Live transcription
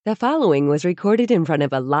The following was recorded in front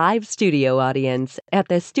of a live studio audience at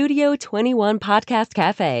the Studio 21 Podcast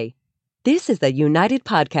Cafe. This is the United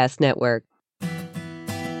Podcast Network.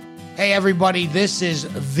 Hey everybody, this is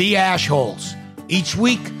The Ashholes. Each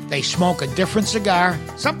week, they smoke a different cigar,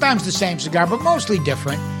 sometimes the same cigar, but mostly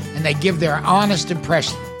different, and they give their honest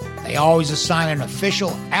impression. They always assign an official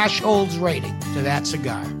Ashholes rating to that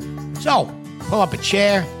cigar. So, pull up a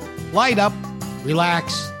chair, light up,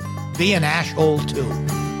 relax, be an Ashhole too.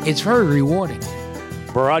 It's very rewarding.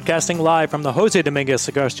 Broadcasting live from the Jose Dominguez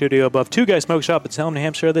Cigar Studio above Two Guys Smoke Shop in Salem, New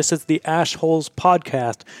Hampshire. This is the Ashholes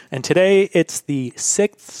Podcast, and today it's the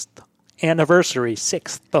sixth anniversary of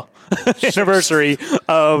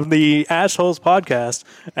the Ashholes Podcast,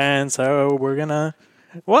 and so we're gonna.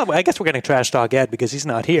 Well, I guess we're going to trash talk Ed because he's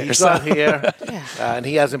not here. He's not here, and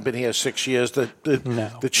he hasn't been here 6 years.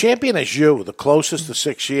 The champion is you. The closest to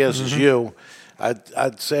 6 years is you.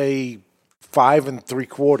 I'd say 5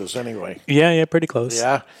 3/4 anyway. Yeah, pretty close.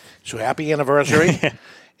 Yeah. So happy anniversary.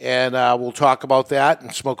 And we'll talk about that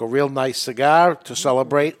and smoke a real nice cigar to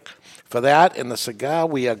celebrate for that. And the cigar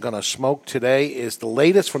we are going to smoke today is the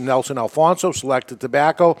latest from Nelson Alfonso Selected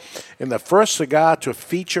Tobacco, and the first cigar to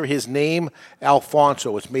feature his name,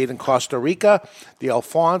 Alfonso. It's made in Costa Rica. The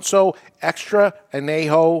Alfonso Extra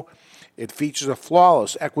Anejo. It features a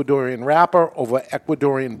flawless Ecuadorian wrapper over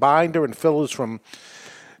Ecuadorian binder and fillers from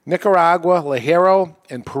Nicaragua, Lajero,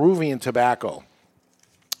 and Peruvian tobacco.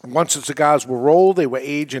 Once the cigars were rolled, they were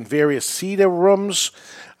aged in various cedar rooms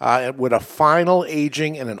with a final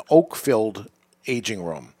aging in an oak-filled aging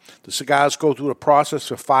room. The cigars go through the process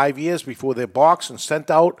for 5 years before they're boxed and sent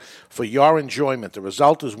out for your enjoyment. The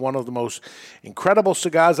result is one of the most incredible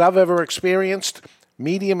cigars I've ever experienced.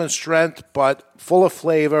 Medium in strength, but full of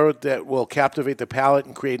flavor that will captivate the palate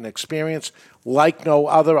and create an experience like no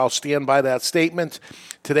other. I'll stand by that statement.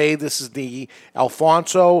 Today, this is the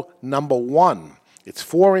Alfonso number 1. It's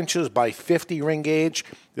 4 inches by 50 ring gauge.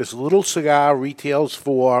 This little cigar retails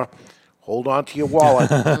for, hold on to your wallet,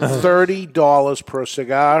 $30 per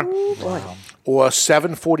cigar. Wow. Or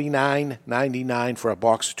 $749.99 for a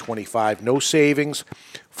box of 25. No savings.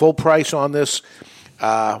 Full price on this.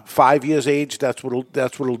 5 years age, that's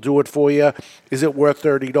what'll do it for you. Is it worth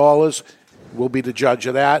 $30? We'll be the judge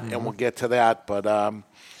of that, and we'll get to that. But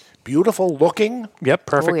beautiful looking. Yep,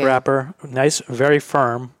 perfect wrapper. Nice, very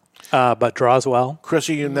firm, but draws well.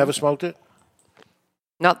 Chrissy, you never smoked it?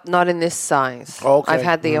 Not in this size. Okay. I've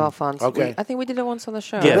had the Alfonso. Okay. I think we did it once on the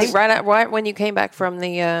show. Yes. I think right when you came back from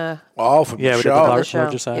the From we the did show. the show.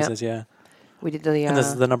 larger sizes, yeah. we did the And this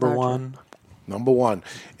is the number larger. 1. Number 1.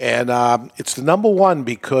 And it's the number 1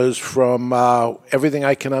 because from everything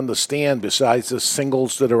I can understand, besides the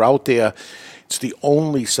singles that are out there, it's the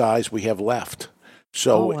only size we have left.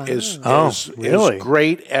 So as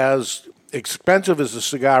great as expensive as the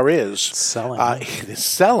cigar is, it is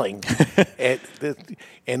selling.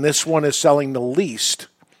 And this one is selling the least.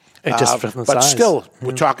 But still,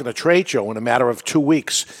 we're talking a trade show in a matter of 2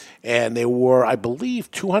 weeks. And there were, I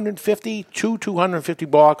believe, 250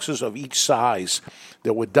 boxes of each size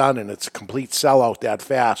that were done, and it's a complete sellout that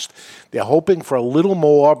fast. They're hoping for a little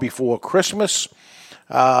more before Christmas,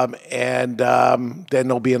 and then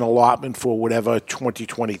there'll be an allotment for whatever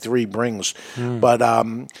 2023 brings. But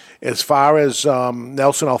as far as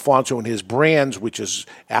Nelson Alfonso and his brands, which is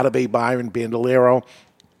Atabey, Byron, Bandolero,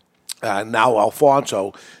 now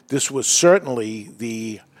Alfonso, this was certainly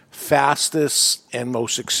the fastest and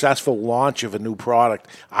most successful launch of a new product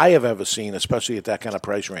I have ever seen, especially at that kind of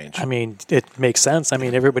price range. I mean, it makes sense. I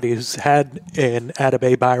mean, everybody who's had an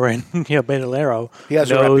Atabey, Byron, Bandolero, he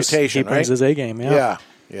has a reputation, he brings his A game. Yeah.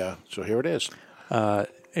 So here it is.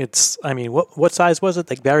 It's. I mean, what size was it?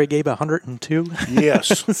 Like Barry gave 102.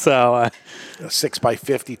 Yes. So a 6 by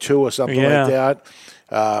 52 or something like that.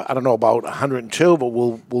 I don't know about 102, but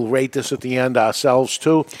we'll rate this at the end ourselves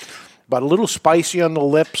too. But a little spicy on the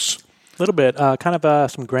lips. A little bit. Kind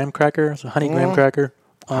of some graham cracker, some honey graham cracker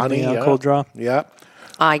on the cold draw. Yeah.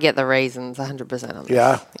 I get the raisins 100% on this.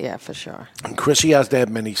 Yeah? Yeah, for sure. And Chrissy hasn't had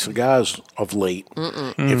many cigars of late.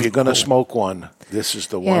 If you're going to smoke one, this is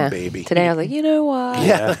the one, baby. Today I was like, you know what?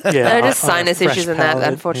 Yeah. There are just sinus issues in that. palate,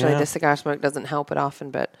 Unfortunately, the cigar smoke doesn't help it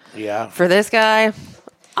often. But For this guy,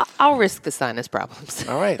 I'll risk the sinus problems.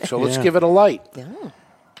 All right, so let's give it a light. Yeah.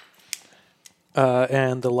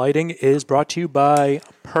 And the lighting is brought to you by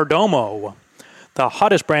Perdomo, the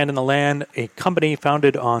hottest brand in the land, a company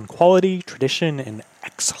founded on quality, tradition, and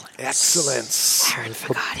excellence. Yes. Aaron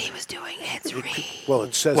forgot he was doing Ed's read. Well,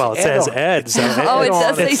 it says Well, it Ed says on Ed. So Oh, it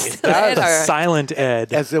does say it's still Ed. All right. silent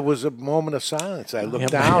Ed. As there was a moment of silence, I looked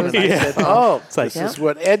Yep. down and I Yeah. said, "Oh, It's like- this is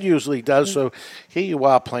what Ed usually does." So here you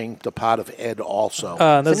are playing the part of Ed also.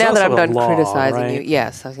 So There's now that I'm also a done law, criticizing right? you,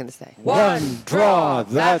 yes, I was going to say. One draw,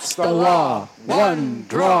 that's the law. One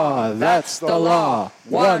draw, that's the law.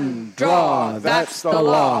 One draw, that's the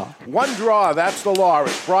law. One Draw, That's the Law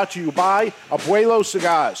is brought to you by Abuelo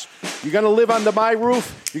Cigars. You're going to live under my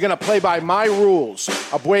roof. You're going to play by my rules.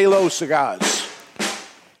 Abuelo Cigars.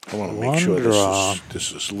 I want to make One sure draw.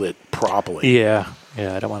 this is lit properly. Yeah.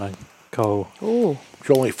 I don't want to go. Ooh. It's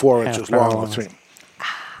only 4 inches Half long. hour. Between. If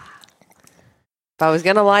I was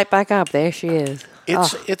going to light back up, there she is.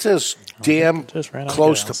 It's as damn Just ran out of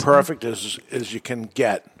close to gas. perfect as you can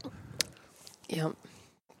get. Yep.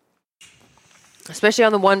 Especially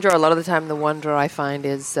on the one draw. A lot of the time, the one draw I find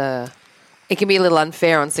is it can be a little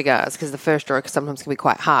unfair on cigars because the first draw sometimes can be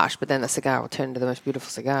quite harsh, but then the cigar will turn into the most beautiful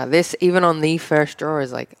cigar. This, even on the first draw,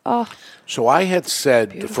 is like, oh, So I had said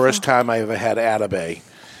the Beautiful. first time I ever had Atabay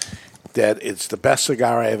that it's the best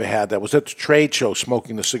cigar I ever had. That was at the trade show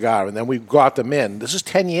smoking the cigar, and then we got them in. This is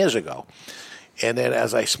 10 years ago. And then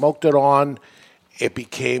as I smoked it on, it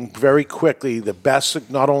became very quickly the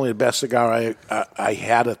best, not only the best cigar I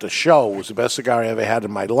had at the show, it was the best cigar I ever had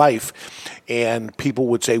in my life. And people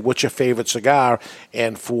would say, "What's your favorite cigar?"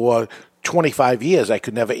 And for 25 years, I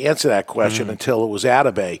could never answer that question until it was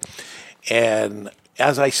Atabay. And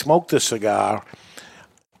as I smoked the cigar,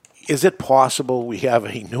 is it possible we have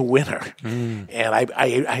a new winner? And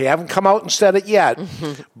I haven't come out and said it yet,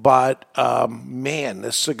 but man,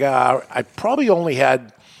 this cigar, I probably only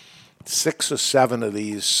had 6 or 7 of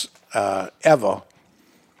these ever.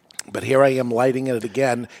 But here I am lighting it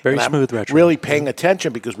again. Very and smooth I'm retro. really paying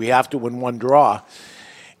attention because we have to win one draw.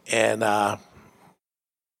 And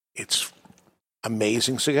it's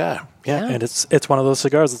amazing cigar. Yeah, and it's one of those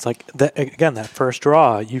cigars. It's like that first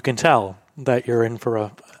draw, you can tell that you're in for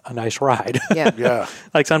a nice ride. yeah. Yeah.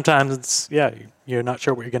 Like sometimes it's you're not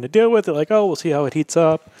sure what you're going to deal with. They're like, oh, we'll see how it heats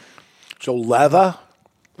up. So leather.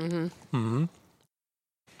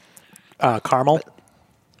 Caramel,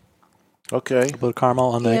 Okay. a little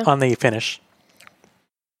caramel on the Yeah. on the finish.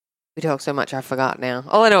 We talk so much, I forgot now.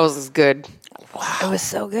 All I know is it was good. Wow. It was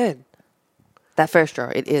so good. That first draw,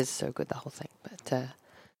 it is so good, the whole thing. But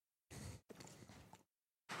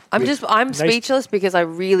I'm speechless because I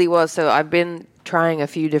really was. So I've been trying a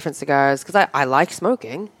few different cigars because I like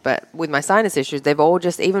smoking, but with my sinus issues, they've all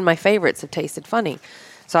just, even my favorites have tasted funny.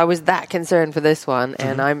 So I was that concerned for this one,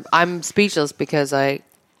 and I'm speechless because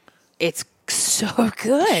it's so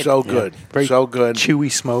good. So good. Very So good.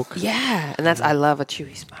 Chewy smoke. Yeah, and I love a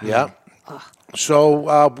chewy smoke. Yeah.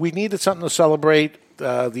 So we needed something to celebrate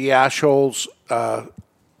the Ashholes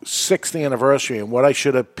 6th anniversary, and what I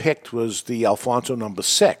should have picked was the Alfonso number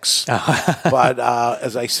 6. But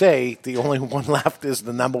as I say, the only one left is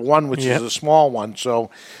the number 1, which is a small one. So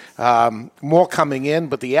more coming in,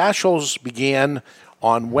 but the Ashholes began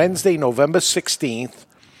on Wednesday, November 16th,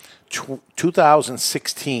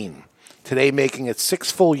 2016. Today making it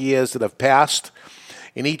 6 full years that have passed.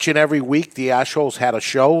 In each and every week, the Ashholes had a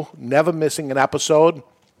show, never missing an episode.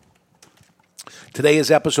 Today is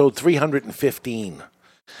episode 315.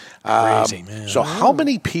 Crazy, man. So how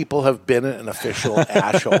many people have been in an official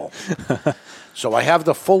Ashhole? So I have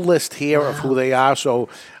the full list here of who they are. So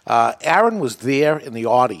Aaron was there in the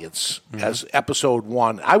audience as episode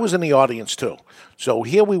 1. I was in the audience too. So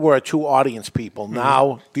here we were, 2 audience people.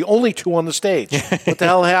 Now the only 2 on the stage. What the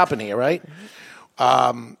hell happened here, right?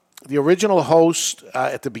 The original host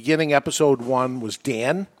at the beginning, episode 1, was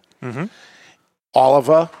Dan,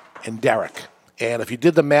 Oliver, and Derek. And if you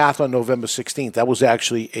did the math on November 16th, that was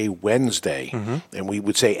actually a Wednesday. And we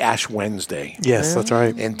would say Ash Wednesday. Yes, that's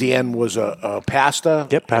right. And Dan was a pastor.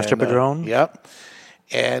 Yep, Pastor and, Padron. Yep.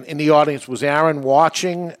 And in the audience was Aaron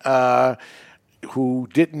watching, who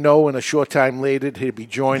didn't know in a short time later he'd be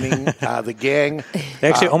joining the gang. They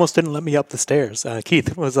actually almost didn't let me up the stairs.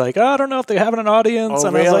 Keith was like, oh, I don't know if they're having an audience. Oh,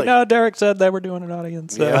 and I was like, really? no, Derek said they were doing an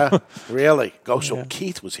audience. So. Yeah, really. So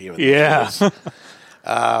Keith was here. Yeah.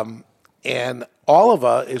 And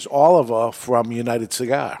Oliver is Oliver from United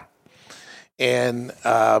Cigar. And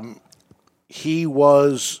he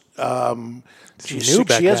was She knew 6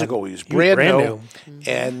 back years then. ago. He was He was brand brand new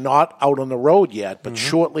and not out on the road yet. But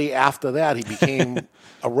shortly after that, he became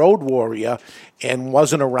a road warrior and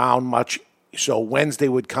wasn't around much. So Wednesday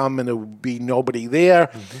would come and there would be nobody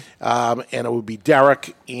there. And it would be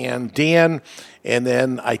Derek and Dan. And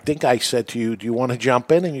then I think I said to you, do you want to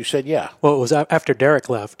jump in? And you said, yeah. Well, it was after Derek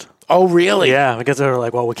left. Oh, really? Yeah, because they were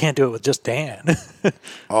like, well, we can't do it with just Dan.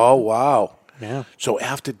 Oh, wow. Yeah. So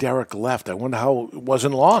after Derek left, I wonder how it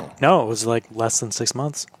wasn't long. No, it was like less than 6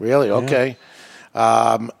 months. Really? Okay.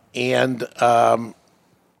 At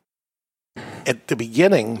the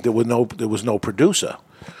beginning, there was no producer.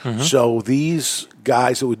 Mm-hmm. So these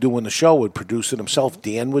guys that were doing the show would produce it himself.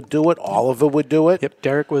 Dan would do it. Oliver would do it. Yep,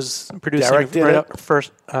 Derek was producing Derek did right it. up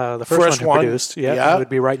first. The first one he produced. Yeah, it would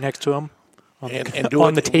be right next to him And do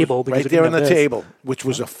on it the table. right there on the table, which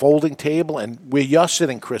was a folding table. And where you're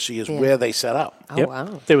sitting, Chrissy, is where they set up. Oh,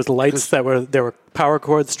 wow. There was lights there were power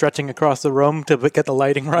cords stretching across the room to get the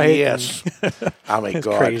lighting right. Yes. Oh, my It's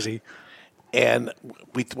God. crazy. And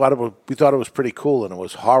we thought it was pretty cool, and it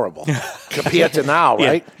was horrible compared to now,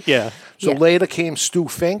 right? Yeah. So later came Stu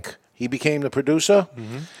Fink. He became the producer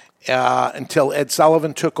until Ed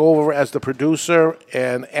Sullivan took over as the producer,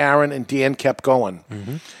 and Aaron and Dan kept going.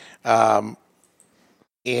 And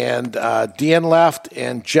Dan left,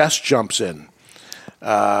 and Jess jumps in,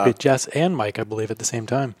 Jess and Mike, I believe, at the same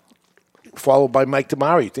time. followed by Mike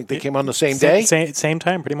Damari. You think they came on the same day? Same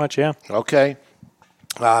time, pretty much, yeah. Okay.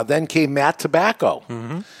 Then came Matt Tobacco.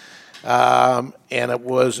 And it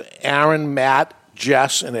was Aaron, Matt,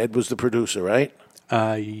 Jess, and Ed was the producer, right?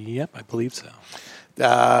 Yep, I believe so.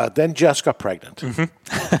 Then Jess got pregnant.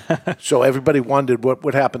 So everybody wondered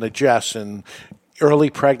what happened to Jess. And early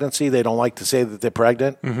pregnancy, they don't like to say that they're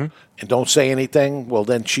pregnant and don't say anything. Well,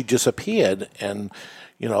 then she disappeared. And,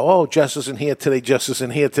 Jess isn't here today, Jess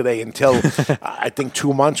isn't here today, until I think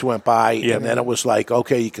 2 months went by. Yeah. And then it was like,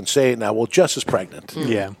 okay, you can say it now. Well, Jess is pregnant.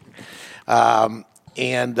 Yeah.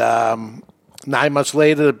 And 9 months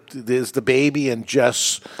later, there's the baby, and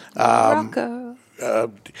Jess,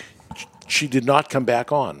 she did not come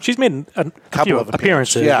back on. She's made a Couple few of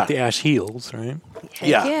appearances yeah. with the Ash Heels, right?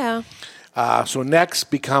 Yeah. So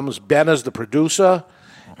next becomes Ben as the producer,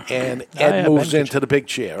 and Ed moves into the big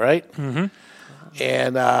chair, right? Mm-hmm.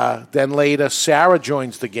 And then later, Sarah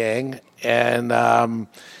joins the gang, and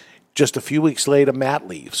just a few weeks later, Matt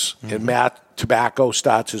leaves. And Matt Tobacco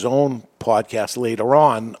starts his own podcast later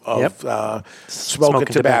on of Smoking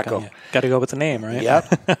Tobacco. Yeah. Got to go with the name, right?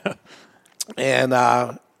 Yep. And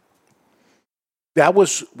that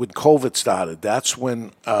was when COVID started. That's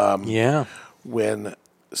when when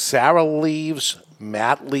Sarah leaves,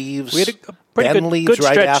 Matt leaves, We had a pretty Ben leaves good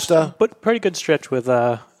right stretch, after. But pretty good stretch with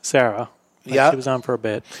Sarah. Yeah. She was on for a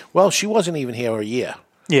bit. Well, she wasn't even here a year.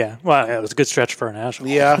 Yeah. Well, it was a good stretch for an Ash.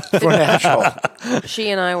 Yeah, for an actual.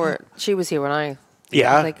 She was here when I.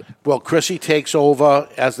 Yeah. Well, Chrissy takes over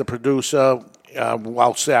as the producer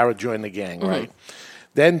while Sarah joined the gang, right?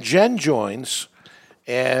 Then Jen joins,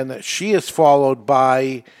 and she is followed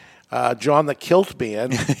by John the Kilt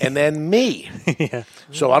Man, and then me. Yeah.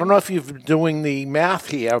 So I don't know if you're doing the math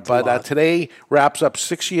here, but today wraps up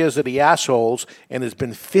 6 years of the Assholes, and there's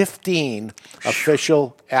been 15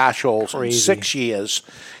 official Assholes in 6 years.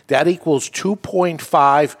 That equals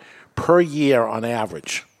 2.5 per year on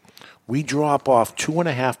average. We drop off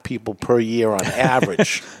 2.5 people per year on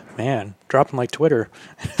average. Man, dropping like Twitter.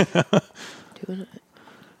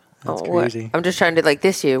 That's crazy. I'm just trying to,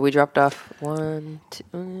 this year, we dropped off 1, 2.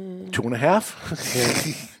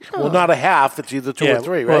 2.5? Well, not a half. It's either 2 or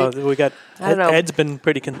 3, right? Well, we got I don't know. Ed's been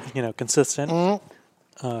pretty consistent.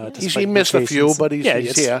 He missed a few, but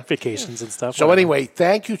he's here. Vacations and stuff. So anyway,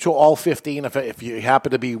 thank you to all 15. If you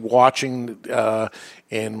happen to be watching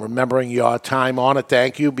and remembering your time on it,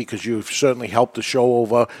 thank you, because you've certainly helped the show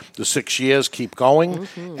over the 6 years keep going.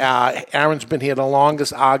 Aaron's been here the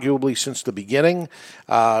longest, arguably since the beginning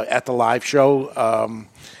at the live show.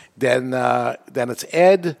 Then it's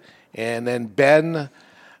Ed, and then Ben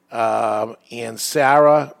and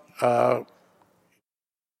Sarah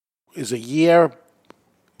is a year.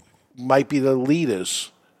 Might be the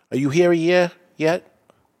leaders. Are you here a year yet?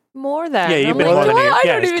 More than. Yeah, you've I'm been like, more than a year. I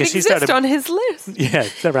Yeah, don't even 'cause she exist started- on his list. Yeah,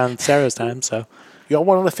 it's around Sarah's time, so. You're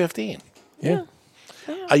one of the 15. Yeah.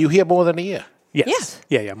 Are you here more than a year? Yes. Yes.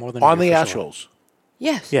 Yeah, more than a On year the for Ash sure. Holes?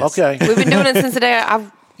 Yes. Yes. Okay. We've been doing it since the day I've.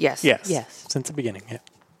 Yes. Yes. Since the beginning, yeah.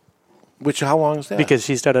 How long is that? Because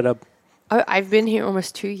she started up. I've been here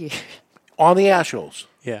almost 2 years. On the Ash Holes?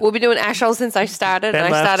 Yeah. We've been doing Ashholes since I started. Ben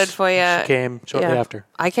and I left, started for you. she came shortly after.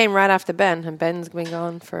 I came right after Ben, and Ben's been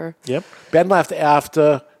gone for Yep. Ben left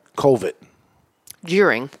after COVID.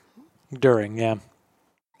 during. During, yeah.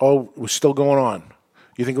 Oh, it was still going on.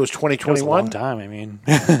 You think it was It was a 2021? long time, I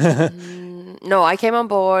mean. No, I came on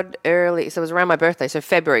board early, so it was around my birthday. So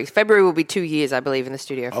February. February will be 2 years, I believe, in the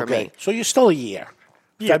studio for Okay. me. So you're still a year.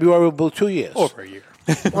 February will be 2 years. Over a year.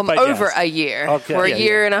 I'm But over yes. a year. Okay. We're Yeah, a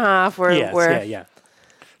year and a half. We're Yeah.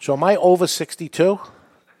 So am I over 62?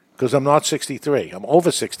 Because I'm not 63. I'm over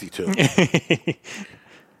 62. It's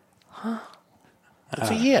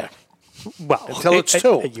a year. Well, until it's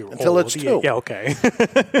two. Until old. it's two. Yeah, okay.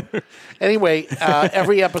 Anyway,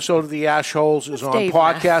 every episode of the Ash Holes is on Dave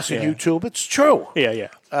podcast and YouTube. It's true. yeah.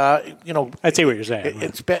 I see what you're saying.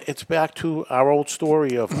 It's back to our old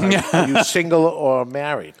story of are you single or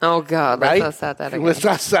married? Oh, God. Right? Let's not start that again. Let's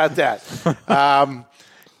not start that.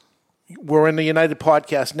 We're in the United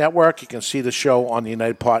Podcast Network. You can see the show on the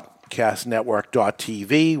United Podcast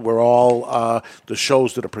Network.tv, where all the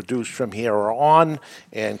shows that are produced from here are on,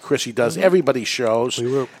 and Chrissy does everybody's shows.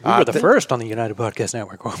 We were the first on the United Podcast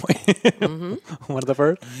Network, weren't we? One of the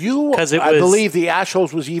first? I believe the Ash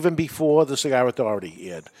Holes was even before the Cigar Authority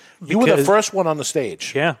aired. You were the first one on the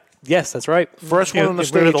stage. Yeah. Yes, that's right. First one on the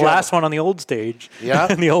stage. We were the last one on the old stage.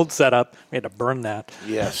 Yeah. In the old setup. We had to burn that.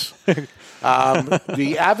 Yes.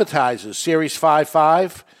 The advertisers, Series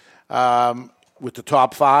 5 with the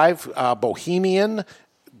top 5, Bohemian,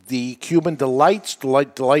 the Cuban Delights,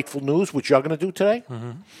 Delightful News, which you're going to do today.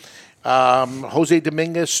 Jose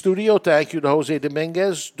Dominguez Studio, thank you to Jose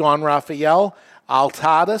Dominguez, Don Rafael,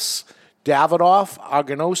 Altadas, Davidoff,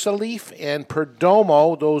 Arganosa Leaf, and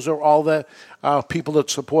Perdomo. Those are all the people that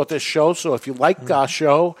support this show. So if you like our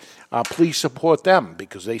show, please support them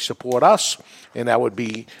because they support us, and that would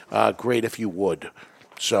be great if you would.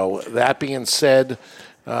 So that being said,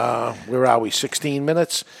 where are we? 16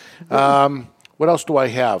 minutes. What else do I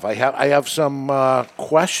have? I have some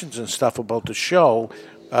questions and stuff about the show.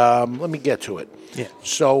 Let me get to it. Yeah.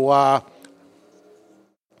 So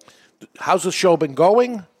how's the show been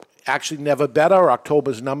going? Actually, never better.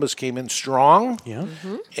 October's numbers came in strong. Yeah.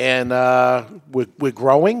 And we're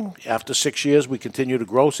growing. After 6 years, we continue to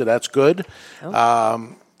grow, so that's good.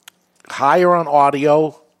 Higher on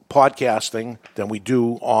audio podcasting than we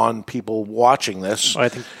do on people watching this. I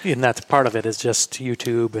think, and that's part of it is just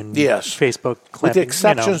YouTube and Yes. Facebook. With the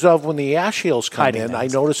exceptions of when the Ash Heels come hiding in,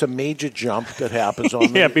 things. I notice a major jump that happens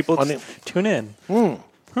on people tune in.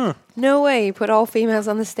 No way. You put all females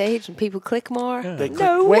on the stage and people click more? They click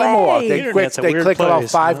No way way. more. The They internet's a click weird about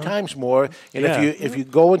place, 5 huh? times more. And Yeah. if you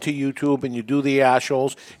go into YouTube and you do the Ash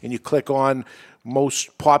Holes and you click on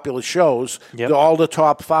most popular shows, Yep. all the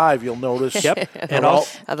top 5, you'll notice. Yep. And all-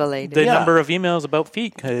 also, Other ladies. the Yeah. number of emails about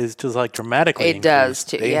feet is just like dramatically It does, increased.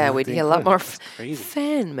 too. They- Yeah, they we'd get a lot could. more Crazy.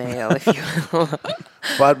 fan mail, if you will.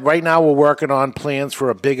 But right now we're working on plans for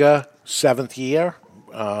a bigger 7th year.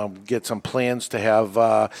 Get some plans to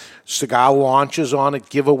have cigar launches on it,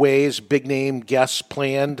 giveaways, big name guests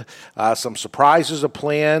planned. Some surprises are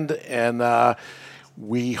planned, and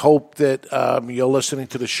we hope that you're listening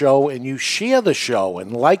to the show and you share the show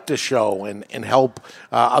and like the show and help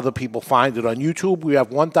other people find it. On YouTube, we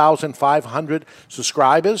have 1,500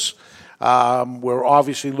 subscribers. We're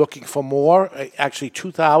obviously looking for more. Actually,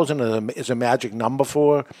 2,000 is a magic number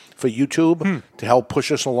for YouTube to help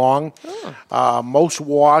push us along. Most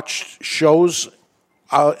watched shows,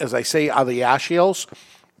 as I say, are the Ash Heels.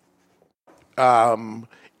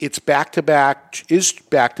 It's back-to-back,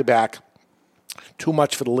 too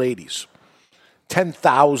much for the ladies.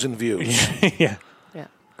 10,000 views. Yeah. Yeah.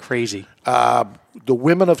 Crazy. The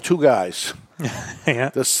Women of Two Guys. Yeah.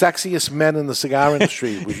 The sexiest men in the cigar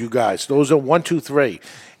industry with you guys. Those are 1, 2, 3.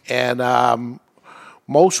 And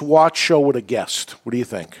most watched show with a guest. What do you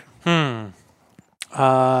think? Nick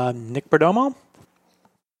Perdomo?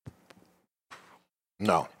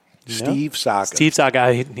 No. Steve Saka. Steve Saga,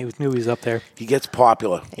 I knew he was up there. He gets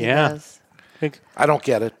popular. He Yeah. does. I don't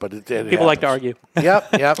get it, but it People like to happens.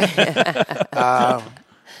 argue. Yep.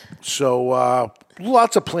 So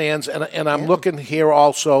lots of plans, and I'm looking here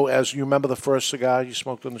also. As you remember, the first cigar you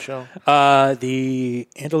smoked on the show, The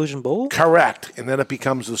Andalusian Bull? correct, and then it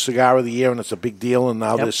becomes the cigar of the year, and it's a big deal. And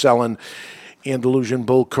now they're selling Andalusian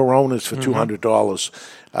Bull Coronas for $200.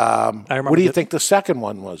 remember What do you the- think the second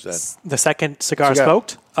one was then? The second cigar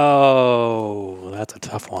smoked? Oh, that's a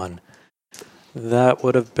tough one. That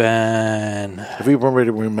would have been... Everybody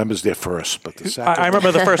remembers their first, but the second. I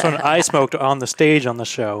remember the first one I smoked on the stage on the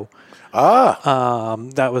show.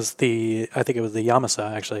 That was I think it was the Yamasa,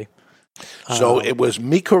 actually. So it was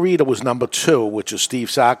Mi Corrida was number 2, which is Steve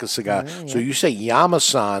Saka's cigar. So you say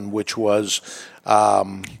Yamasan, which was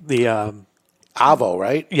The, Avo,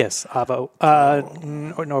 right? yes, Avo.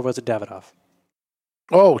 Nor was it Davidoff.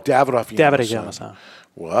 Oh, Davidoff Yamasan. Davidoff Yamasa.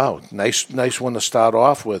 Wow, nice one to start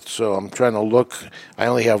off with. So I'm trying to look. I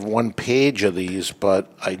only have one page of these,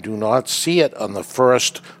 but I do not see it on the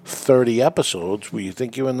first 30 episodes. Were you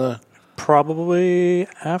think you in the... Probably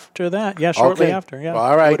after that. Yeah, shortly Okay. after. Yeah.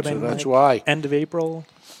 All right, Would have so been that's why. End of April.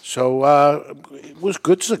 So it was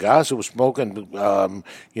good cigars. It was smoking,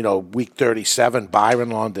 Week 37, Byron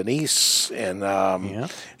Londonese, and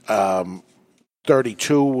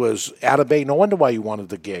 32 was Atabay. No wonder why you wanted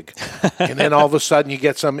the gig. And then all of a sudden you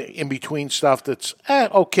get some in-between stuff that's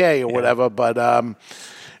okay or whatever. But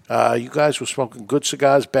you guys were smoking good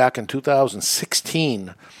cigars back in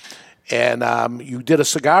 2016. And you did a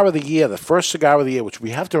Cigar of the Year, the first Cigar of the Year, which we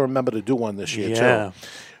have to remember to do one this year, too.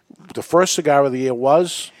 The first Cigar of the Year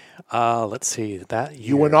was? Let's see. That year,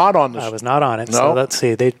 you were not on this. I was not on it. No? So let's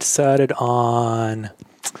see. They decided on...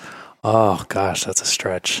 Oh, gosh, that's a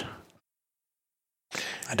stretch.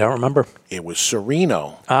 I don't remember. It was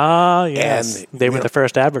Sereno. Ah, yes. And they were the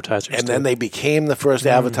first advertisers. And then they became the first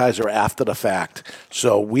advertiser after the fact.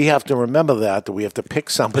 So we have to remember that we have to pick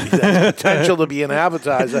somebody that has potential to be an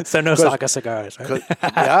advertiser. So no Saka Cigars, right?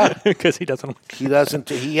 Yeah. Because he doesn't.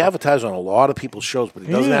 He advertises on a lot of people's shows, but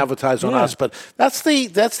he doesn't advertise on us. But that's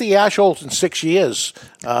the Ash Holes in 6 years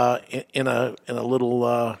in a little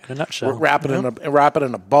in a nutshell. Wrap it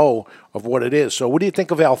in a bow of what it is. So what do you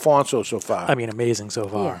think of Alfonso so far? I mean, amazing so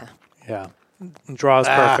far. Yeah. Draw is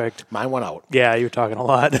perfect. Mine went out. Yeah, you're talking a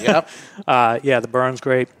lot. Yep. The burn's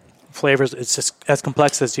great. Flavors, it's just as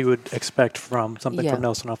complex as you would expect from something from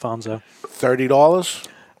Nelson Alfonso. $30?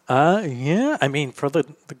 Yeah. I mean, for the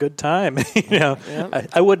good time.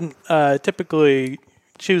 I wouldn't typically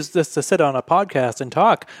choose this to sit on a podcast and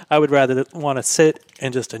talk. I would rather want to sit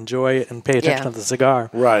and just enjoy it and pay attention to the cigar.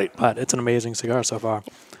 Right. But it's an amazing cigar so far.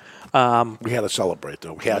 We had to celebrate,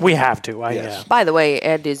 though. We have to. Yes. By the way,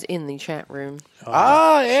 Ed is in the chat room. Ed.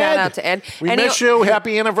 Shout out to Ed. We miss you.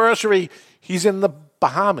 Happy anniversary. He's in the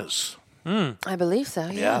Bahamas. I believe so,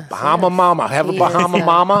 Yeah, Bahama Mama. Have a Bahama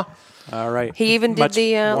Mama. All right. He even did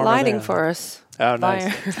the lighting for us. Oh,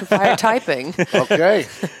 nice. Via typing. Okay.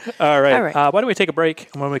 All right. Why don't we take a break?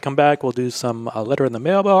 And when we come back, we'll do some letter in the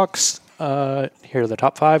mailbox. Here are the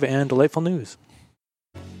top 5 and delightful news.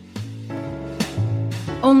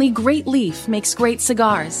 Only Great Leaf makes great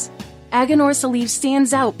cigars. Aganorsa Leaf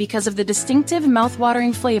stands out because of the distinctive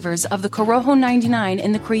mouth-watering flavors of the Corojo 99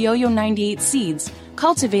 and the Criollo 98 seeds,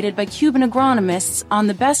 cultivated by Cuban agronomists on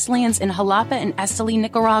the best lands in Jalapa and Esteli,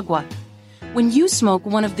 Nicaragua. When you smoke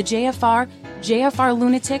one of the JFR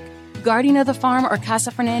Lunatic, Guardian of the Farm, or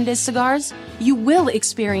Casa Fernandez cigars, you will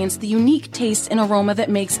experience the unique taste and aroma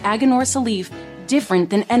that makes Aganorsa Leaf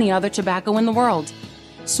different than any other tobacco in the world.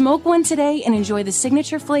 Smoke one today and enjoy the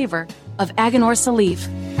signature flavor of Aganorsa Leaf.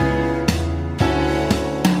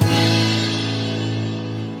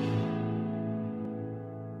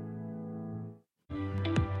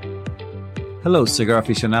 Hello, cigar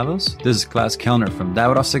aficionados. This is Klaus Kellner from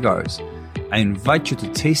Davidoff Cigars. I invite you to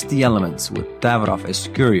taste the elements with Davidoff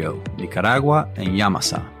Escurio, Nicaragua, and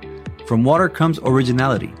Yamasa. From water comes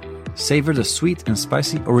originality. Savor the sweet and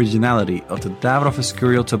spicy originality of the Davidoff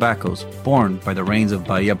Escurio tobaccos born by the rains of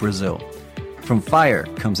Bahia, Brazil. From fire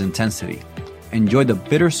comes intensity. Enjoy the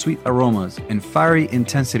bittersweet aromas and fiery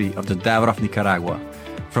intensity of the Davidoff Nicaragua.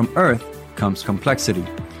 From earth comes complexity.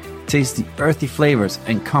 Taste the earthy flavors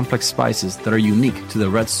and complex spices that are unique to the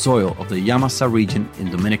red soil of the Yamasa region in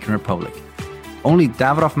Dominican Republic. Only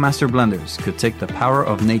Davidoff Master Blenders could take the power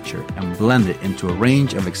of nature and blend it into a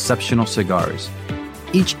range of exceptional cigars.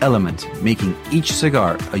 Each element making each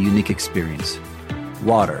cigar a unique experience.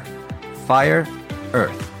 Water, fire,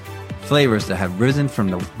 earth. Flavors that have risen from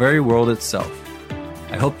the very world itself.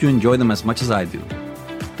 I hope you enjoy them as much as I do.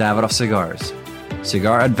 Davidoff Cigars.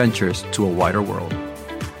 Cigar adventures to a wider world.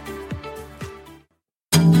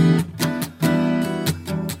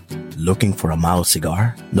 Looking for a mild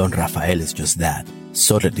cigar? Don Rafael is just that.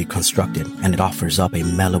 Solidly constructed, and it offers up a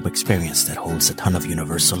mellow experience that holds a ton of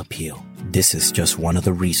universal appeal. This is just one of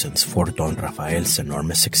the reasons for Don Rafael's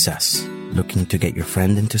enormous success. Looking to get your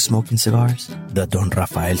friend into smoking cigars? The Don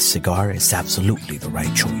Rafael cigar is absolutely the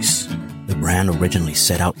right choice. The brand originally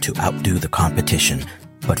set out to outdo the competition,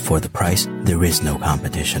 but for the price, there is no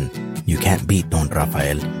competition. You can't beat Don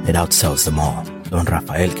Rafael, it outsells them all. Don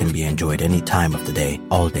Rafael can be enjoyed any time of the day,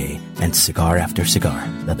 all day, and cigar after cigar.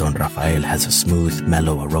 The Don Rafael has a smooth,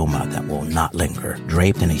 mellow aroma that will not linger.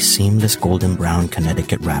 Draped in a seamless golden brown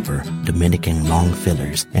Connecticut wrapper, Dominican long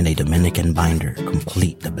fillers, and a Dominican binder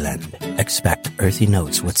complete the blend. Expect earthy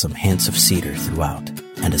notes with some hints of cedar throughout.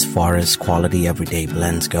 And as far as quality everyday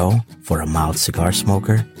blends go, for a mild cigar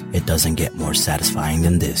smoker, it doesn't get more satisfying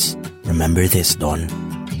than this. Remember this, Don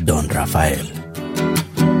Rafael.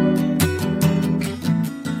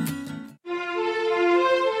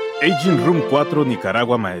 Aging Room 4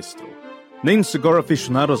 Nicaragua Maestro. Named Cigar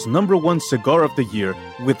Aficionado's #1 cigar of the year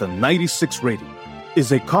with a 96 rating,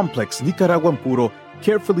 is a complex Nicaraguan puro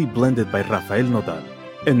carefully blended by Rafael Nodal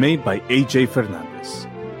and made by A.J. Fernandez.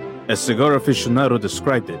 As Cigar Aficionado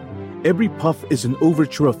described it, every puff is an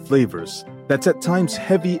overture of flavors that's at times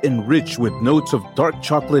heavy and rich with notes of dark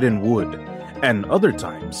chocolate and wood, and other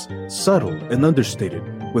times subtle and understated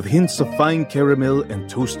with hints of fine caramel and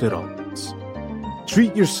toasted almonds.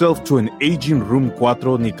 Treat yourself to an aging Room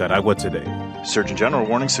 4 Nicaragua today. Surgeon General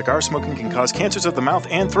warning: cigar smoking can cause cancers of the mouth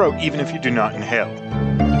and throat even if you do not inhale.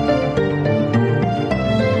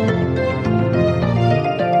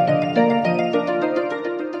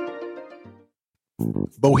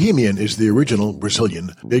 Bohemian is the original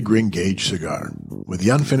Brazilian big ring gauge cigar with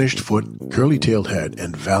the unfinished foot, curly-tailed head,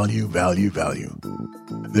 and value.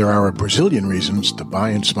 There are a Brazilian reasons to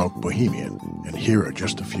buy and smoke Bohemian, and here are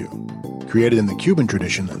just a few. Created in the Cuban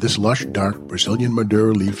tradition, this lush, dark Brazilian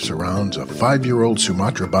Maduro leaf surrounds a 5-year-old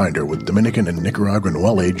Sumatra binder with Dominican and Nicaraguan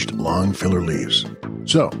well-aged long filler leaves.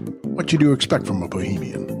 So, what do you expect from a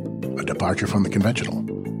Bohemian? A departure from the conventional.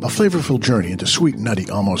 A flavorful journey into sweet, nutty,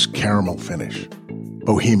 almost caramel finish.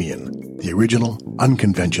 Bohemian, the original,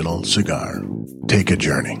 unconventional cigar. Take a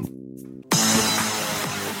journey.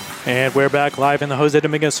 And we're back live in the Jose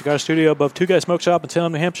Dominguez Cigar Studio above Two Guys Smoke Shop in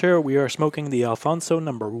Salem, New Hampshire. We are smoking the Alfonso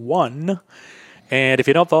 #1. And if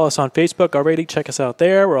you don't follow us on Facebook already, check us out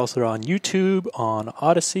there. We're also on YouTube, on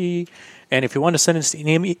Odyssey. And if you want to send us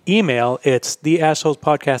an email, it's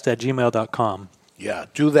theashholespodcast@gmail.com. Yeah,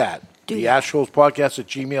 do that.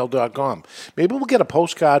 theashholespodcast@gmail.com. Maybe we'll get a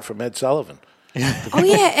postcard from Ed Sullivan. Oh,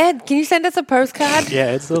 yeah, Ed, can you send us a postcard?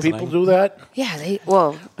 Yeah, it's do people do that? Yeah, I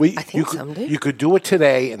think some do. You could do it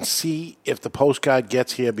today and see if the postcard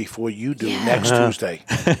gets here before you do next Tuesday.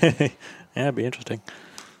 Yeah, it'd be interesting.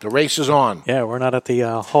 The race is on. Yeah, we're not at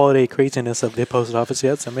the holiday craziness of the post office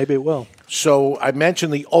yet, so maybe it will. So I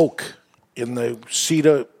mentioned the oak in the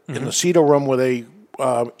cedar room where they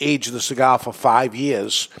age the cigar for 5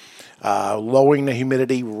 years, lowering the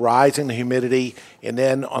humidity, rising the humidity, and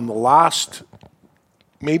then on the last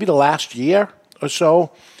year or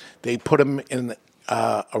so, they put them in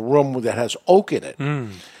a room that has oak in it.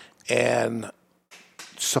 And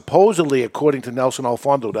supposedly, according to Nelson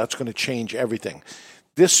Alfonso, that's going to change everything.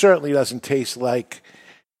 This certainly doesn't taste like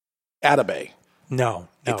Atabey. No,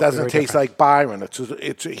 it doesn't taste like Byron.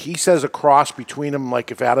 It's he says a cross between them,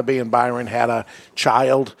 like if Atabey and Byron had a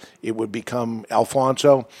child, it would become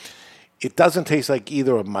Alfonso. It doesn't taste like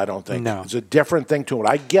either of them, I don't think. No. It's a different thing to it.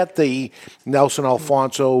 I get the Nelson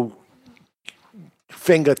Alfonso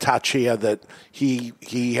finger touch here that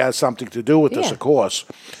he has something to do with this, of course,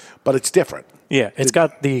 but it's different. Yeah, it's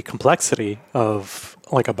got the complexity of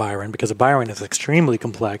like a Byron, because a Byron is extremely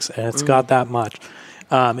complex, and it's got that much.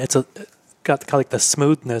 It's got like the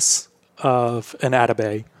smoothness of an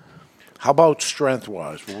Atabey. How about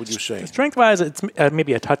strength-wise? What would you say? Strength-wise, it's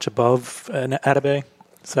maybe a touch above an Atabey.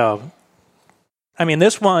 So, I mean,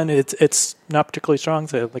 this one, it's not particularly strong,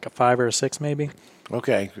 so like a 5 or a 6 maybe.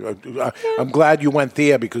 Okay. I'm glad you went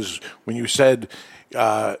there, because when you said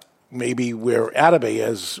maybe where Atabey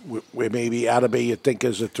is, where maybe Atabey you think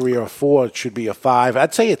is a 3 or 4, it should be a 5.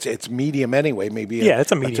 I'd say it's medium anyway. Maybe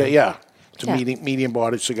it's a medium. It's a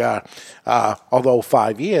medium-bodied cigar. Although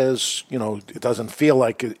 5 years, it doesn't feel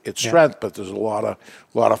like it's strength, but there's a lot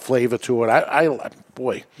of flavor to it.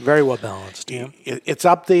 Boy, very well balanced. Yeah. It's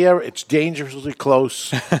up there. It's dangerously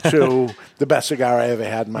close to the best cigar I ever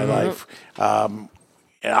had in my life. And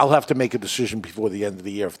I'll have to make a decision before the end of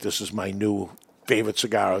the year if this is my new favorite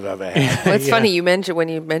cigar I've ever had. Well, it's funny you mentioned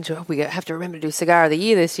we have to remember to do cigar of the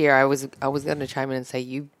year this year. I was going to chime in and say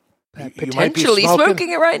you potentially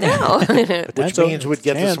smoking it right now. Which means we'd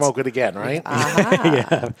get to smoke it again, right?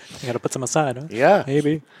 Yeah, you got to put some aside, huh? Yeah.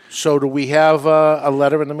 Maybe. So do we have a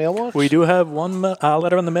letter in the mailbox? We do have one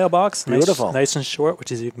letter in the mailbox. Beautiful. Nice and short,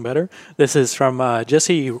 which is even better. This is from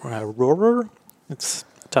Jesse Rohrer. It's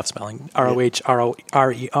tough spelling.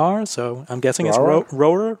 Rohrer, so I'm guessing it's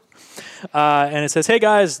Rohrer. And it says, "Hey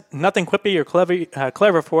guys, nothing quippy or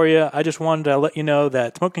clever for you. I just wanted to let you know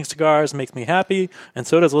that smoking cigars makes me happy, and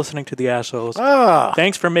so does listening to the Ashholes.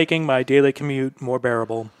 Thanks for making my daily commute more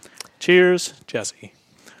bearable. Cheers, Jesse."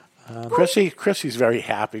 Chrissy's very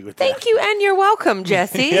happy with that. Thank you, and you're welcome,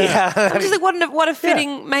 Jesse. I'm just like, what a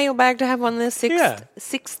fitting mailbag to have on this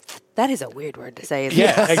sixth. That is a weird word to say.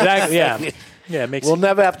 Exactly. Yeah, it makes. We'll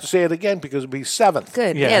never have to say it again because it'll be 7th.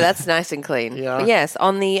 Good. Yeah, that's nice and clean. Yeah. But yes,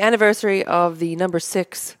 on the anniversary of the number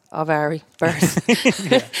 6 of our birth.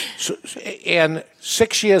 And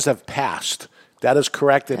 6 years have passed. That is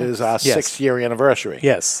correct. It is our 6th-year anniversary.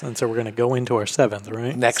 Yes, and so we're going to go into our 7th,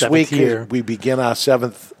 right? Next week, we begin our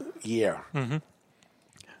 7th year. Mm-hmm.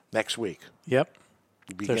 Next week. Yep.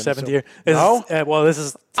 Their seventh year. No? Well, this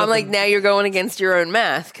is. I'm like, now you're going against your own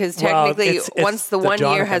math because technically, it's once the 1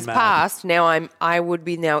 year has Jonathan math. passed, now I would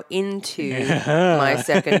be now into my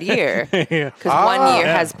second year because 1 year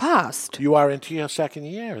has passed. You are into your second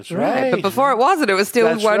year. That's Right, right. but before it wasn't. It was still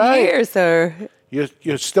That's 1 right. year. So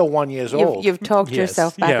You're still 1 year old. you've talked Yes.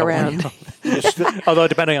 yourself back Yeah, around. Although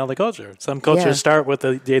depending on the culture, some cultures Yeah. start with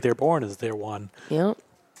the day they're born as their one. Yeah.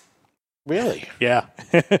 Really? Yeah,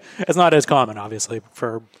 it's not as common, obviously,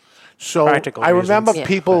 for So practical I remember reasons.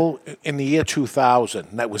 people in the year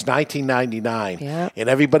 2000, that was 1999, Yeah. and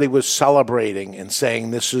everybody was celebrating and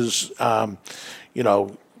saying this is,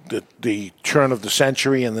 the turn of the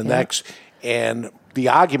century and the next. And the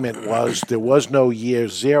argument was there was no year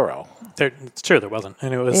zero. It's true, there wasn't,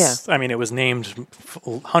 and it was. I mean, it was named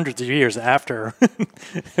hundreds of years after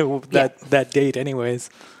that date,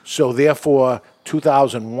 anyways. So therefore,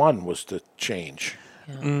 2001 was the change.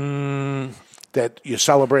 That you're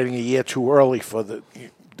celebrating a year too early for the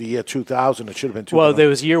year 2000. It should have been 2000. Well, there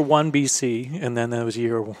was year 1 BC, and then there was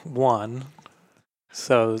year 1.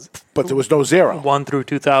 So, but there was no zero. 1 through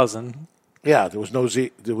 2000. Yeah, there was no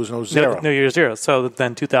zero. No year zero. So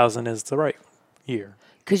then 2000 is the right year.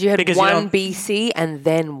 Because you had Because 1 BC and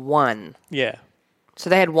then 1. Yeah. So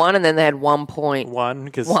they had 1 and then they had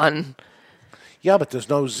 1.1. 1. Yeah, but there's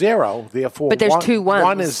no zero. Therefore, But there's two ones.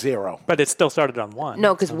 1 is zero. But it still started on 1.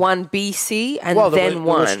 No, because 1 BC and Well, then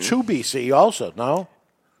 1. there was 2 BC also, no?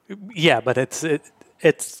 Yeah, but it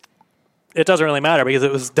doesn't really matter because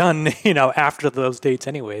it was done, after those dates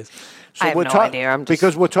anyways. So I have we're no talk- idea. I'm just...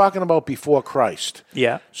 Because we're talking about before Christ.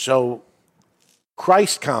 Yeah. So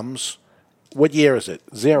Christ comes, what year is it?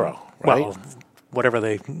 Zero, right? Well, whatever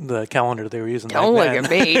the calendar they were using. Don't back look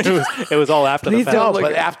then. at me. it was all after the fact. No,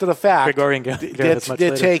 but after the fact, Gregorian calendar they're is much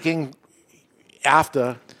later. taking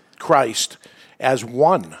after Christ as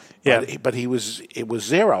 1. Yeah. But it was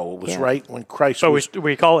zero. It was right when Christ So was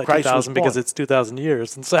we call it Christ was 2000 because born. it's 2,000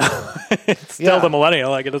 years, and so it's still the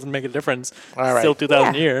millennial. Like it doesn't make a difference. All right. Still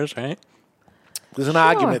 2,000 years, right? There's an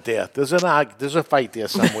argument there. There's a fight there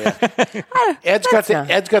somewhere. Ed's got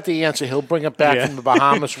the answer. He'll bring it back from the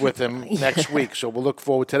Bahamas with him next week. So we'll look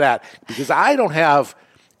forward to that because I don't have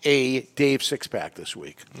a Dave six-pack this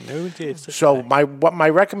week. No Dave six-pack. So my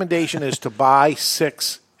recommendation is to buy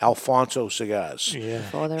 6 Alfonso cigars. Yeah.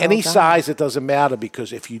 Any size, it doesn't matter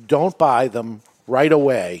because if you don't buy them right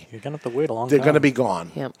away, You're going to have to wait a long they're time. going to be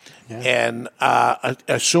gone. Yep. And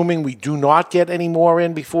assuming we do not get any more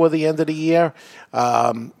in before the end of the year,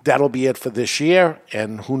 that'll be it for this year.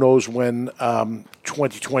 And who knows when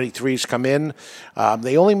 2023s come in.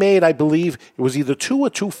 They only made, I believe, it was either 2 or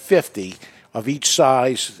 250 of each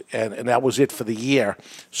size, and that was it for the year.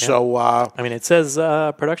 So, it says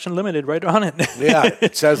production limited right on it. yeah,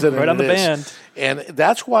 it says it right on the band. And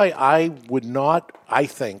that's why I would not, I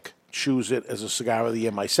think, choose it as a cigar of the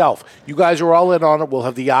year myself. You guys are all in on it. We'll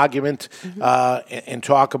have the argument and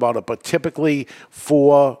talk about it. But typically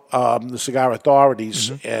for the cigar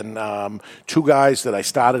authorities and 2 guys that I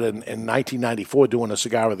started in 1994 doing a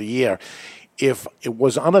cigar of the year, if it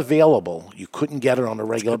was unavailable, you couldn't get it on a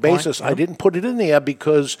regular basis. I didn't put it in there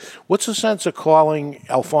because what's the sense of calling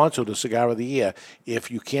Alfonso the cigar of the year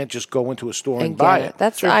if you can't just go into a store and buy it?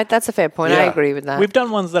 That's a fair point. I agree with that. We've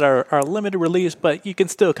done ones that are limited release, but you can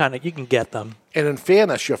still you can get them. And in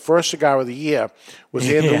fairness, your first cigar of the year was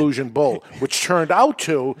the Andalusian Bull, which turned out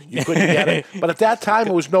to you couldn't get it. But at that time,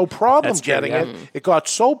 it was no problem getting it. It got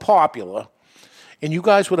so popular. And you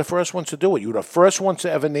guys were the first ones to do it. You were the first ones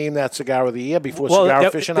to ever name that cigar of the year before Cigar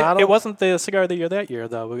Aficionado? It wasn't the cigar of the year that year,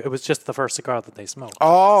 though. It was just the first cigar that they smoked.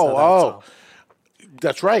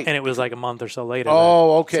 That's right. And it was like a month or so later.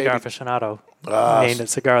 Okay. Cigar Aficionado named it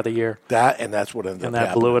Cigar of the Year. That's what ended up And that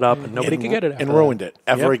happening. blew it up, and nobody could get it after and ruined that. it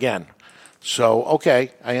ever again. So,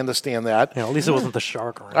 okay, I understand that. At least it wasn't the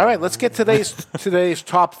shark. All right, let's get today's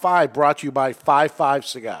top 5 brought to you by 55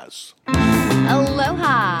 Cigars.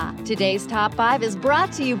 Aloha! Today's top 5 is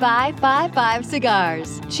brought to you by 55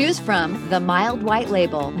 Cigars. Choose from the mild white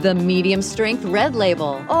label, the medium strength red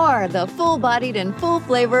label, or the full-bodied and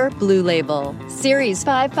full-flavor blue label. Series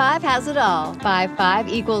 55 has it all. 55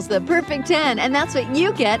 equals the perfect 10, and that's what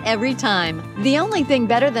you get every time. The only thing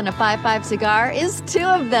better than a 55 cigar is 2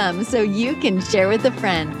 of them, so you can share with a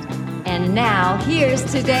friend. And now, here's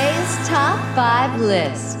today's top 5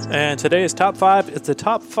 list. And today's top 5 is the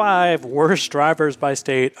top 5 worst drivers by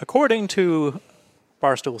state, according to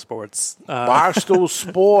Barstool Sports. Barstool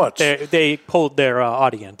Sports. They polled their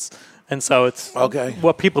audience. And so it's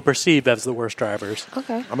what people perceive as the worst drivers.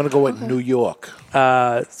 Okay. I'm going to go with New York.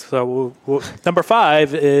 So number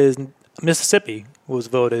 5 is Mississippi was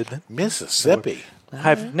voted. Mississippi?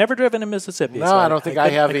 I've never driven in Mississippi. No, so I don't think I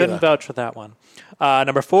have I couldn't either. vouch for that one.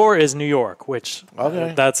 Number 4 is New York, which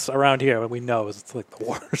Okay. that's around here. We know it's like the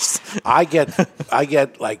worst. I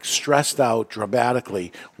get like stressed out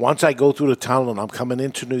dramatically once I go through the tunnel and I'm coming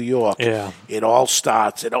into New York. Yeah. It all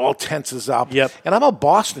starts. It all tenses up. Yep. And I'm a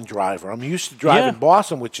Boston driver. I'm used to driving Yeah.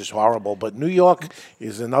 Boston, which is horrible, but New York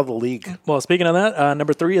is another league. Well, speaking of that,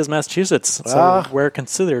 number 3 is Massachusetts. So we're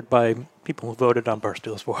considered by people who voted on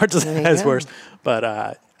Barstool Sports as worse. But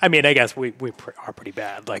I mean, I guess we are pretty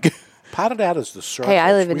bad. Like. Part of that is the circle. Hey,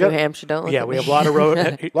 I live in New Hampshire. Don't look at we me. have a lot of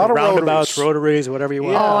roundabouts, rotaries, whatever you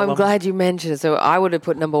want. Oh, I'm glad you mentioned it. So I would have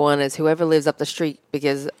put number 1 as whoever lives up the street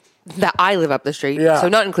because I live up the street. Yeah. So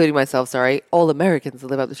not including myself, sorry. All Americans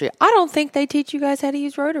live up the street. I don't think they teach you guys how to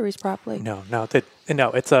use rotaries properly. No,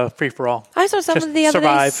 it's a free-for-all. I saw someone the other day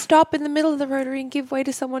survive. stop in the middle of the rotary and give way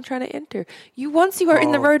to someone trying to enter. Once you are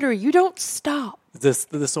in the rotary, you don't stop. This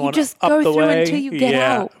one just up go the through way. until you get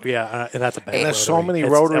out. Yeah, and that's a bad And there's so rotary. many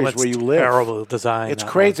It's- rotaries it's where you live. Terrible design. It's that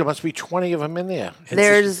crazy. one. There must be 20 of them in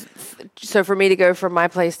there. So for me to go from my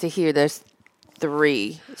place to here, there's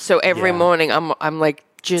 3. So every morning I'm like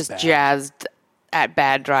just jazzed at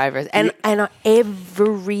bad drivers. And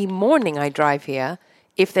every morning I drive here,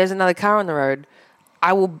 if there's another car on the road,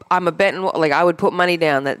 I'm a betting, like I would put money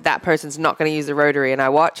down that person's not going to use the rotary, and I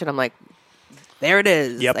watch and I'm like, there it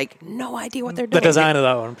is. Yep. Like, no idea what they're The doing. design of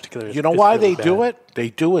that one in particular. You know is why really they do bad. it? They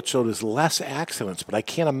do it so there's less accidents, but I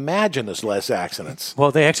can't imagine there's less accidents. Well,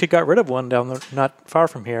 they actually got rid of one not far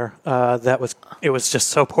from here. It was just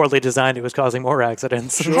so poorly designed, it was causing more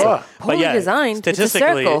accidents. Sure. Poorly designed? It's a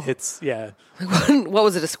Statistically, circle. it's What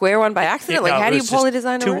was it, a square one by accident? Like, No, how it do you was poorly just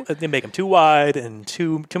design a road? They make them too wide and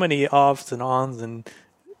too many offs and ons, and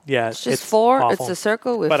It's just 4. awful. It's a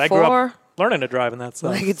circle with But 4. I grew up learning to drive in that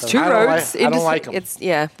stuff. Like, it's so. 2 I don't roads. like- I don't like 'em. It's,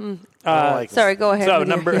 yeah. I don't like them. Sorry, go ahead. So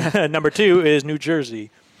with your- number 2 is New Jersey,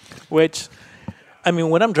 which, I mean,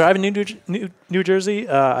 when I'm driving New Jersey,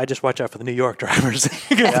 I just watch out for the New York drivers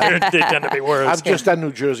because they tend to be worse. I'm just on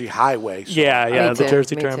New Jersey Highway. So Yeah, Me the too,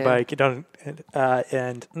 Jersey me Turnpike. You don't.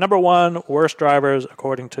 And number 1 worst drivers,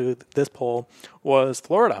 according to this poll, was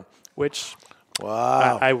Florida, which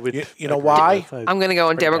Wow. I would. You know agree why? with. I'm going to go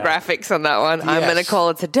on Pretty bad. demographics on that one. I'm going to Yes. call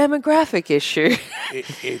it a demographic issue.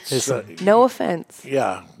 It's No offense.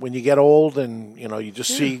 yeah. When you get old and you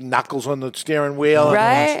just see knuckles on the steering wheel,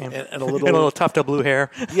 Right? and a And a little, little tufted of blue hair.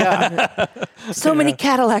 yeah, So many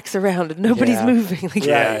Cadillacs around and nobody's Yeah. moving. Like,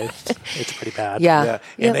 Yeah, it's pretty bad. Yeah.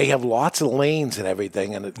 yeah, and they have lots of lanes and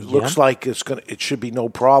everything, and it looks like it should be no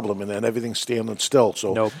problem, and then everything's standing still.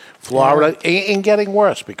 So Nope. Florida and getting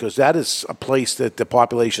worse because that is a place that the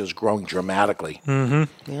population is growing dramatically.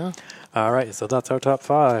 Yeah. All right, so that's our top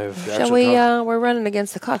 5. Shall we, we're running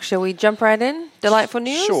against the clock. Shall we jump right in? Delightful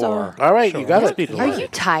news? Sure. All right, you got Let's it. be Are you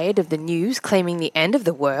tired of the news claiming the end of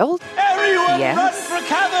the world? Everyone Yes. run for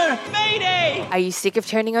cover! Mayday! Are you sick of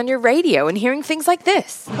turning on your radio and hearing things like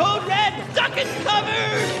this? Code Red, duck and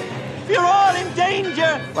cover! You're all in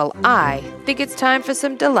danger! Well, I think it's time for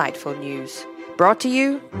some delightful news. Brought to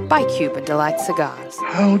you by Cuban Delight Cigars.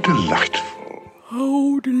 How delightful.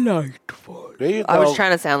 How delightful. There you go. I was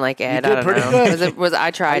trying to sound like Ed. did I don't pretty know. good.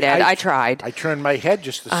 I tried, Ed. I tried. I turned my head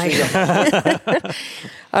just to see him.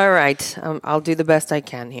 All right. I'll do the best I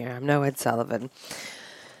can here. I'm no Ed Sullivan.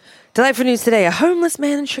 Delightful news today. A homeless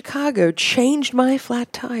man in Chicago changed my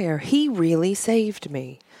flat tire. He really saved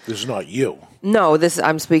me. This is not you. No,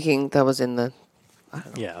 I'm speaking, that was in the...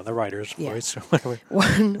 Yeah, the writer's voice.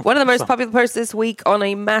 One of the most popular posts this week on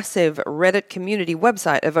a massive Reddit community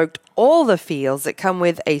website evoked all the feels that come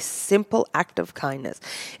with a simple act of kindness,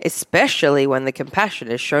 especially when the compassion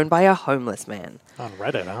is shown by a homeless man. On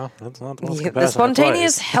Reddit, huh? That's not the most The compassionate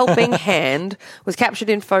spontaneous place. helping hand was captured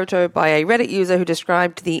in photo by a Reddit user who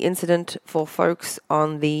described the incident for folks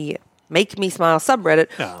on the Make Me Smile subreddit,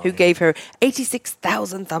 who gave her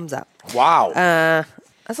 86,000 thumbs up. Wow.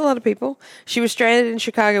 That's a lot of people. She was stranded in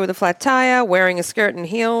Chicago with a flat tire, wearing a skirt and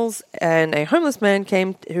heels, and a homeless man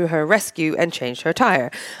came to her rescue and changed her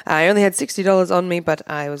tire. I only had $60 on me, but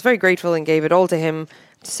I was very grateful and gave it all to him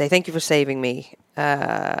to say thank you for saving me.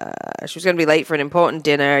 She was going to be late for an important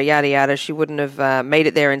dinner, yada, yada. She wouldn't have made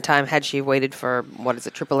it there in time had she waited for,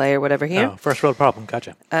 AAA or whatever here. Oh, first world problem.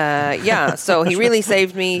 Gotcha. Yeah, so he really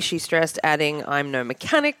saved me, she stressed, adding, I'm no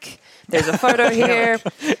mechanic, There's a photo here.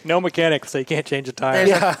 No mechanics, so you can't change a tire.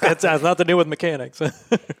 That has nothing to do with mechanics.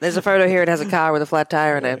 There's a photo here. It has a car with a flat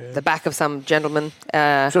tire and the back of some gentleman.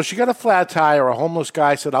 So she got a flat tire. A homeless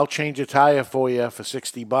guy said, "I'll change a tire for you for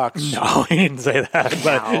 $60." No, he didn't say that.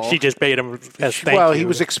 But she just paid him as thank you. He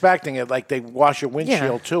was expecting it. Like they wash your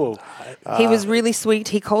windshield too. He was really sweet.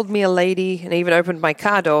 He called me a lady and even opened my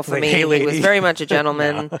car door for Like, me. "Hey, lady." He was very much a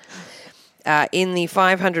gentleman. In the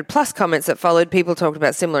 500-plus comments that followed, people talked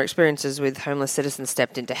about similar experiences with homeless citizens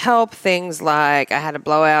stepped in to help. Things like I had a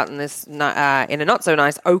blowout in in a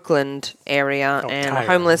not-so-nice Oakland area, and a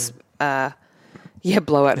homeless...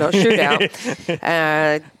 blowout, not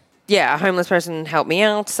shootout. A homeless person helped me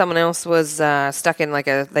out. Someone else was stuck in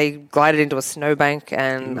they glided into a snowbank,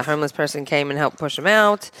 and a homeless person came and helped push them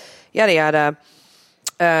out. Yada,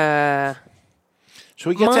 yada. So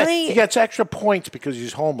he gets extra points because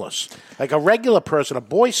he's homeless. Like a regular person, a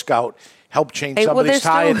Boy Scout helped change somebody's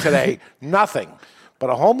tire today. Nothing. But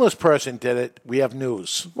a homeless person did it. We have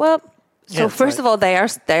news. Well, first of all, they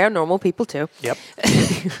are normal people too. Yep.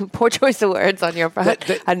 Poor choice of words on your part.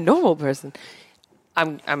 A normal person.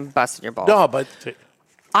 I'm busting your balls. No, but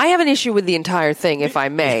I have an issue with the entire thing, if I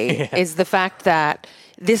may, is the fact that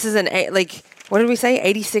this is what did we say?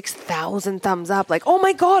 86,000 thumbs up. Like, oh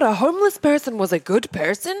my God, a homeless person was a good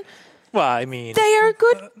person? Well, I mean... They are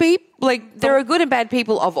good people. Like, there are good and bad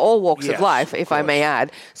people of all walks of life, if I may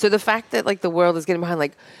add. So the fact that, the world is getting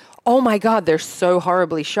behind, oh my God, they're so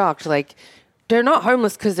horribly shocked. They're not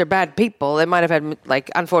homeless because they're bad people. They might have had,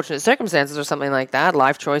 unfortunate circumstances or something like that.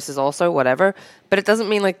 Life choices also, whatever. But it doesn't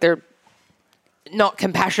mean, they're not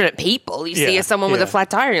compassionate people. You see someone with a flat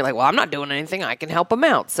tire, and you're like, well, I'm not doing anything. I can help them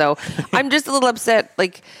out. So I'm just a little upset.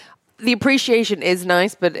 The appreciation is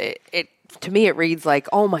nice, but it to me, it reads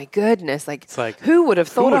oh my goodness, who would have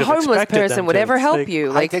thought a homeless person would ever help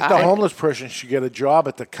you? I think the homeless person should get a job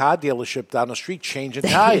at the car dealership down the street changing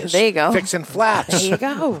tires. There you go. Fixing flats. There you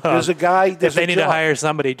go. There's a guy. If they need to hire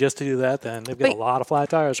somebody just to do that, then they've got a lot of flat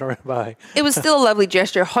tires running by. It was still a lovely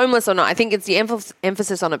gesture, homeless or not. I think it's the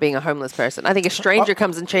emphasis on it being a homeless person. I think a stranger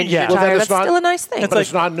comes and changes your tire. That's still a nice thing. But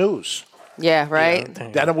it's not news. Yeah, right?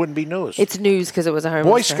 Then it wouldn't be news. It's news because it was a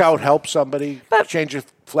homeless Boy Scout helped somebody change a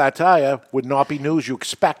flat tire would not be news you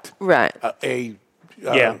expect. Right.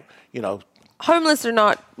 Homeless or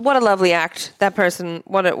not, what a lovely act. That person,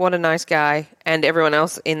 what a nice guy. And everyone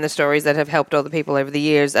else in the stories that have helped all the people over the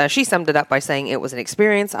years. She summed it up by saying it was an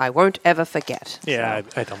experience I won't ever forget. Yeah,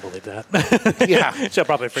 I don't believe that. She'll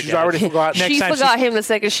probably forget. She's already forgotten. She forgot him the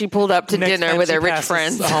second she pulled up to dinner with her rich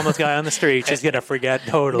friends. A homeless guy on the street, she's going to forget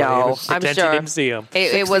totally. No, I'm sure. She didn't see him.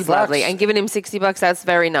 It was lovely. And giving him $60, that's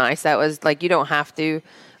very nice. That was you don't have to.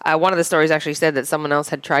 One of the stories actually said that someone else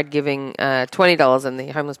had tried giving $20, and the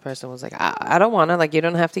homeless person was like, I don't want to. You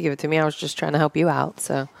don't have to give it to me. I was just trying to help you out.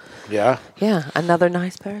 So, yeah, another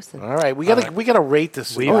nice person. All right, we gotta rate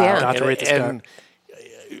this. We got to rate this guy.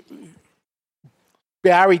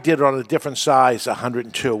 Barry did it on a different size,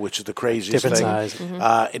 102, which is the craziest thing. Size.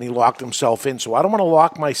 And he locked himself in. So I don't want to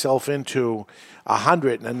lock myself into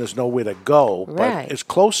 100, and then there's nowhere to go. Right. But as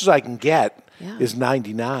close as I can get is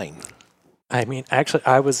 99. I mean, actually,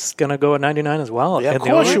 I was going to go at 99 as well. Yeah, of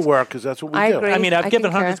course you were, because that's what we do. Agree. I mean, I've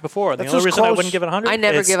given concur. hundreds before. The That's only as reason I close- wouldn't give it 100 I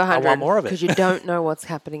never is give 100 I want more of it. because you don't know what's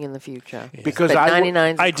happening in the future. Because but I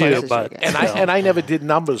 99 I do, but I never did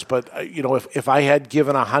numbers, but if I had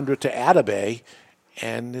given 100 to Atabay,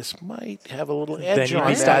 and this might have a little edge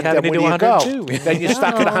on that, then where do you go? Then you're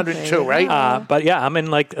stuck at 102, right? But yeah, I'm in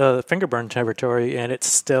finger burn territory, and it's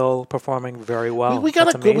still performing very well. We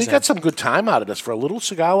got some good time out of this for a little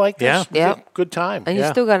cigar like this. Yeah. Good time. And you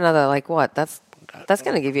still got another what? That's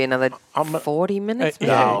going to give you another 40 minutes?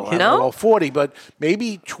 No, 40, but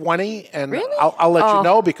maybe 20, and Really? I'll let you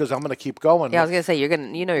know because I'm going to keep going. Yeah, I was going to say you're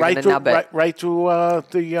going to right nub it. Right to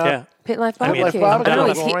the Pit Life I mean, Barbecue. I'm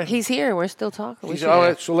done No, with he's here. We're still talking. all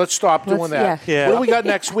right, so let's stop doing that. Yeah. What do we got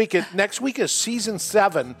next week? Next week is season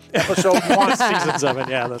 7, episode 1. Season 7,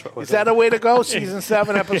 yeah, that's what we're Is that a way to go? Season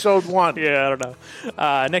 7, episode 1. Yeah, I don't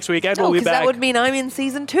know. Next week, Ed will be because back. that would mean I'm in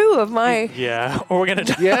season 2 of my... Yeah, or we're going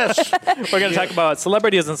to Yes. we're going to talk about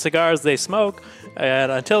celebrities and cigars they smoke.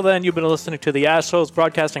 And until then, you've been listening to the Assholes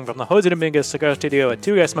broadcasting from the Jose Dominguez Cigar Studio at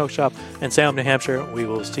Two Guys Smoke Shop in Salem, New Hampshire. We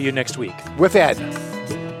will see you next week. With Ed.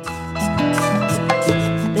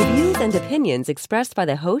 The views and opinions expressed by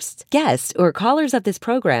the hosts, guests, or callers of this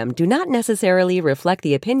program do not necessarily reflect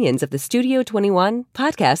the opinions of the Studio 21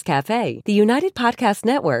 Podcast Cafe, the United Podcast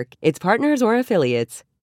Network, its partners, or affiliates.